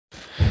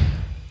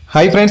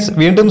Hi friends,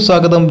 വീണ്ടും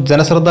സ്വാഗതം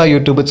ജനശ്രദ്ധ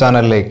യൂട്യൂബ്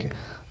ചാനലിലേക്ക്.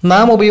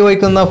 നാം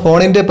ഉപയോഗിക്കുന്ന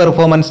ഫോണിന്റെ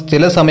പെർഫോമൻസ്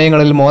ചില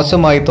സമയങ്ങളിൽ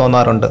മോശമായി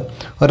തോന്നാറുണ്ട്.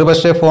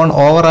 ഒരുപക്ഷേ ഫോൺ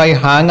ഓവറായി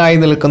ഹാങ് ആയി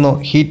നിൽക്കുന്നു,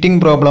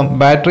 ഹീറ്റിംഗ് പ്രോബ്ലം,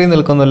 ബാറ്ററി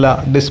നിൽക്കുന്നില്ല,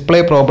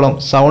 display problem,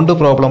 sound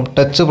problem,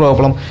 touch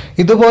problem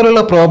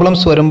ഇതുപോലുള്ള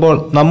പ്രോബ്ലംസ് വരുമ്പോൾ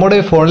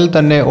നമ്മുടെ ഫോണിൽ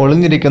തന്നെ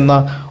ഒളിഞ്ഞിരിക്കുന്ന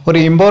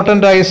ഒരു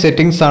ഇമ്പോർട്ടൻ്റ് ആയ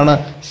സെറ്റിംഗ്സ് ആണ്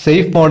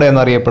സേഫ് മോഡ്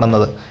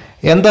എന്നറിയപ്പെടുന്നത്.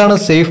 എന്താണ്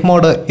സേഫ്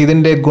മോഡ്?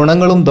 ഇതിൻ്റെ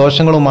ഗുണങ്ങളും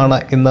ദോഷങ്ങളുമാണ്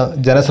ഇന്ന്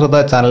ജനശ്രദ്ധ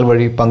ചാനൽ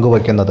വഴി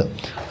പങ്കുവയ്ക്കുന്നത്.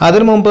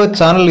 അതിനു മുമ്പ്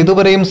ചാനൽ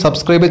ഇതുവരെയും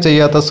സബ്സ്ക്രൈബ്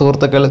ചെയ്യാത്ത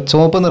സുഹൃത്തുക്കൾ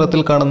ചുവപ്പ്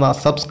നിറത്തിൽ കാണുന്ന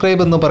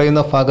സബ്സ്ക്രൈബ് എന്ന്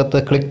പറയുന്ന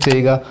ഭാഗത്ത് ക്ലിക്ക്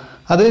ചെയ്യുക.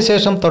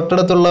 അതിനുശേഷം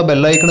തൊട്ടടുത്തുള്ള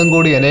ബെല്ലൈക്കണും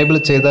കൂടി എനേബിൾ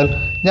ചെയ്താൽ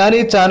ഞാൻ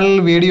ഈ ചാനലിൽ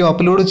വീഡിയോ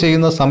അപ്ലോഡ്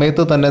ചെയ്യുന്ന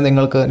സമയത്ത് തന്നെ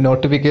നിങ്ങൾക്ക്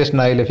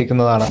നോട്ടിഫിക്കേഷനായി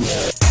ലഭിക്കുന്നതാണ്.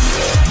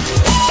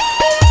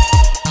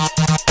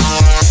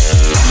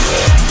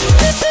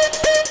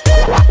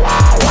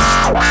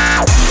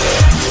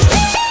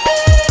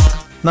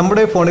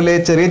 നമ്മുടെ ഫോണിലെ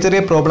ചെറിയ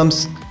ചെറിയ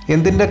പ്രോബ്ലംസ്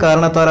എന്തിൻ്റെ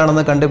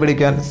കാരണത്താലാണെന്ന്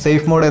കണ്ടുപിടിക്കാൻ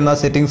സേഫ് മോഡ് എന്ന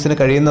സെറ്റിംഗ്സിന്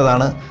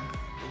കഴിയുന്നതാണ്.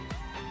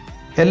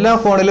 എല്ലാ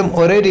ഫോണിലും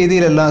ഒരേ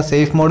രീതിയിലല്ല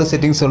സേഫ് മോഡ്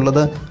സെറ്റിംഗ്സ്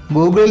ഉള്ളത്.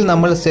 ഗൂഗിളിൽ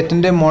നമ്മൾ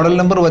സെറ്റിൻ്റെ മോഡൽ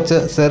നമ്പർ വച്ച്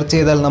സെർച്ച്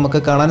ചെയ്താൽ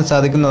നമുക്ക് കാണാൻ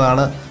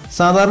സാധിക്കുന്നതാണ്.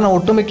 സാധാരണ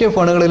ഒട്ടുമിക്ക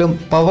ഫോണുകളിലും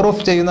പവർ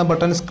ഓഫ് ചെയ്യുന്ന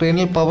ബട്ടൺ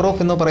സ്ക്രീനിൽ പവർ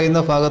ഓഫ് എന്ന് പറയുന്ന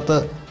ഭാഗത്ത്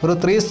ഒരു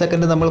 3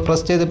 സെക്കൻഡ് നമ്മൾ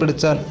പ്രസ് ചെയ്ത്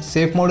പിടിച്ചാൽ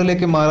സേഫ്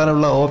മോഡിലേക്ക്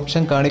മാറാനുള്ള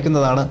ഓപ്ഷൻ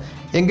കാണിക്കുന്നതാണ്.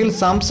 എങ്കിൽ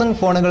സാംസങ്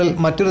ഫോണുകളിൽ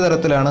മറ്റൊരു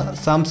തരത്തിലാണ്.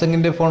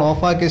 സാംസങ്ങിൻ്റെ ഫോൺ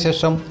ഓഫാക്കിയ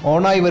ശേഷം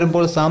ഓണായി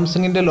വരുമ്പോൾ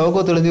സാംസങ്ങിൻ്റെ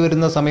ലോഗോ തെളിഞ്ഞു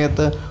വരുന്ന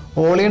സമയത്ത്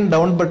വോളിയം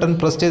ഡൗൺ ബട്ടൺ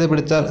പ്രസ് ചെയ്ത്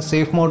പിടിച്ചാൽ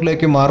സേഫ്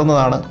മോഡിലേക്ക്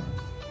മാറുന്നതാണ്.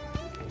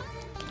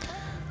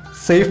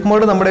 സേഫ്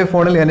മോഡ് നമ്മുടെ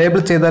ഫോണിൽ എനേബിൾ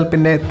ചെയ്താൽ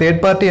പിന്നെ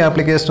തേർഡ് പാർട്ടി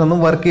ആപ്ലിക്കേഷനൊന്നും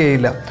വർക്ക്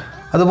ചെയ്യില്ല.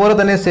 അതുപോലെ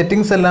തന്നെ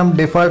സെറ്റിംഗ്സ് എല്ലാം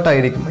ഡിഫാൾട്ട്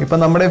ആയിരിക്കും. ഇപ്പം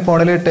നമ്മുടെ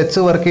ഫോണിൽ ടച്ച്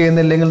വർക്ക്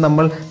ചെയ്യുന്നില്ലെങ്കിൽ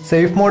നമ്മൾ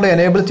സേഫ് മോഡ്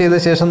എനേബിൾ ചെയ്ത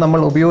ശേഷം നമ്മൾ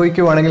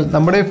ഉപയോഗിക്കുകയാണെങ്കിൽ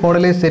നമ്മുടെ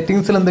ഫോണിലെ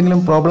സെറ്റിംഗ്സിൽ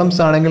എന്തെങ്കിലും പ്രോബ്ലംസ്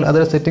ആണെങ്കിൽ അത്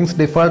സെറ്റിംഗ്സ്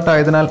ഡിഫാൾട്ട്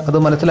ആയതിനാൽ അത്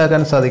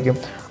മനസ്സിലാക്കാൻ സാധിക്കും.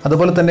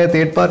 അതുപോലെ തന്നെ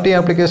തേർഡ് പാർട്ടി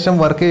ആപ്ലിക്കേഷൻ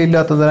വർക്ക്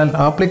ചെയ്യില്ലാത്തതിനാൽ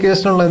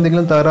ആപ്ലിക്കേഷനുള്ള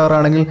എന്തെങ്കിലും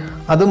തകരാറാണെങ്കിൽ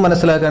അതും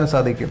മനസ്സിലാക്കാൻ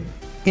സാധിക്കും.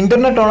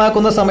 ഇൻ്റർനെറ്റ്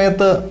ഓണാക്കുന്ന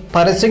സമയത്ത്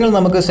പരസ്യങ്ങൾ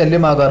നമുക്ക്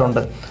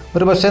ശല്യമാകാറുണ്ട്.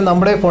 ഒരുപക്ഷെ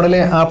നമ്മുടെ ഫോണിലെ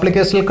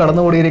ആപ്ലിക്കേഷനിൽ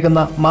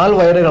കടന്നുകൂടിയിരിക്കുന്ന മാൽ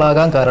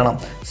വയറുകളാകാൻ കാരണം.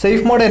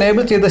 സേഫ് മോഡ്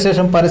എനേബിൾ ചെയ്ത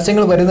ശേഷം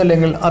പരസ്യങ്ങൾ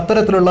വരുന്നില്ലെങ്കിൽ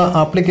അത്തരത്തിലുള്ള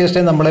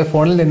ആപ്ലിക്കേഷനെ നമ്മുടെ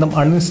ഫോണിൽ നിന്നും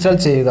അൺഇൻസ്റ്റാൾ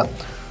ചെയ്യുക.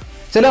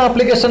 ചില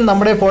ആപ്ലിക്കേഷൻ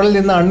നമ്മുടെ ഫോണിൽ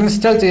നിന്ന്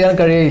അൺഇൻസ്റ്റാൾ ചെയ്യാൻ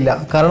കഴിയില്ല,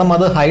 കാരണം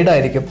അത്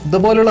ഹൈഡായിരിക്കും.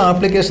 ഇതുപോലുള്ള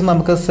ആപ്ലിക്കേഷൻ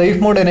നമുക്ക്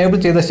സേഫ് മോഡ് എനേബിൾ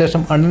ചെയ്ത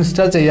ശേഷം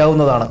അൺഇൻസ്റ്റാൾ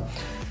ചെയ്യാവുന്നതാണ്.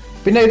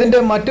 പിന്നെ ഇതിൻ്റെ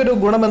മറ്റൊരു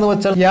ഗുണമെന്ന്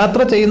വെച്ചാൽ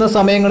യാത്ര ചെയ്യുന്ന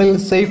സമയങ്ങളിൽ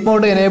സേഫ്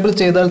മോഡ് എനേബിൾ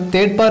ചെയ്താൽ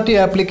തേർഡ് പാർട്ടി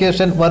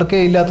ആപ്ലിക്കേഷൻ വർക്ക്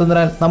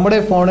ചെയ്യില്ലാത്തതിനാൽ നമ്മുടെ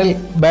ഫോണിൽ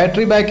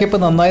ബാറ്ററി ബാക്കപ്പ്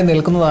നന്നായി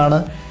നിൽക്കുന്നതാണ്.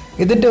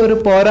 ഇതിൻ്റെ ഒരു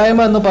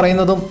പോരായ്മ എന്ന്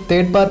പറയുന്നതും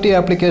തേർഡ് പാർട്ടി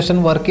ആപ്ലിക്കേഷൻ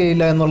വർക്ക്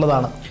ചെയ്യില്ല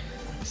എന്നുള്ളതാണ്.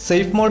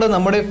 സേഫ് മോഡ്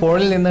നമ്മുടെ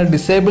ഫോണിൽ നിന്ന്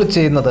ഡിസേബിൾ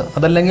ചെയ്യുന്നത്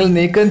അതല്ലെങ്കിൽ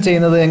നീക്കം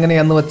ചെയ്യുന്നത്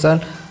എങ്ങനെയാണെന്ന് വെച്ചാൽ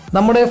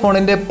നമ്മുടെ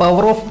ഫോണിൻ്റെ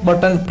പവർ ഓഫ്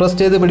ബട്ടൺ പ്രസ്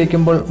ചെയ്ത്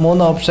പിടിക്കുമ്പോൾ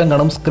 3 ഓപ്ഷൻ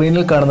കാണും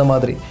സ്ക്രീനിൽ കാണുന്ന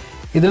മാതിരി.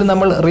 ഇതിൽ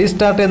നമ്മൾ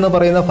റീസ്റ്റാർട്ട് എന്ന്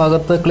പറയുന്ന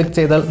ഭാഗത്ത് ക്ലിക്ക്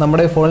ചെയ്താൽ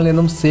നമ്മുടെ ഫോണിൽ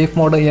നിന്നും സേഫ്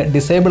മോഡ്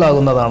ഡിസേബിൾ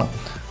ആകുന്നതാണ്.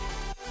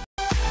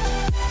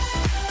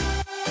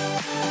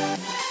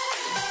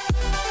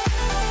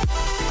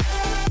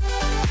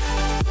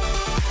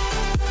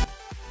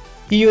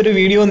 ഈ ഒരു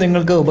വീഡിയോ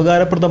നിങ്ങൾക്ക്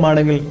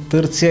ഉപകാരപ്രദമാണെങ്കിൽ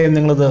തീർച്ചയായും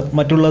നിങ്ങളത്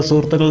മറ്റുള്ള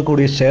സുഹൃത്തുക്കൾ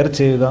കൂടി ഷെയർ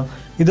ചെയ്യുക.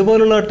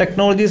 ഇതുപോലുള്ള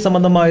ടെക്നോളജി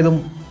സംബന്ധമായതും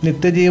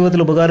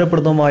നിത്യജീവിതത്തിൽ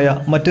ഉപകാരപ്രദമായ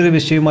മറ്റൊരു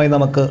വിഷയവുമായി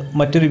നമുക്ക്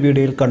മറ്റൊരു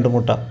വീഡിയോയിൽ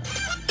കണ്ടുമുട്ടാം.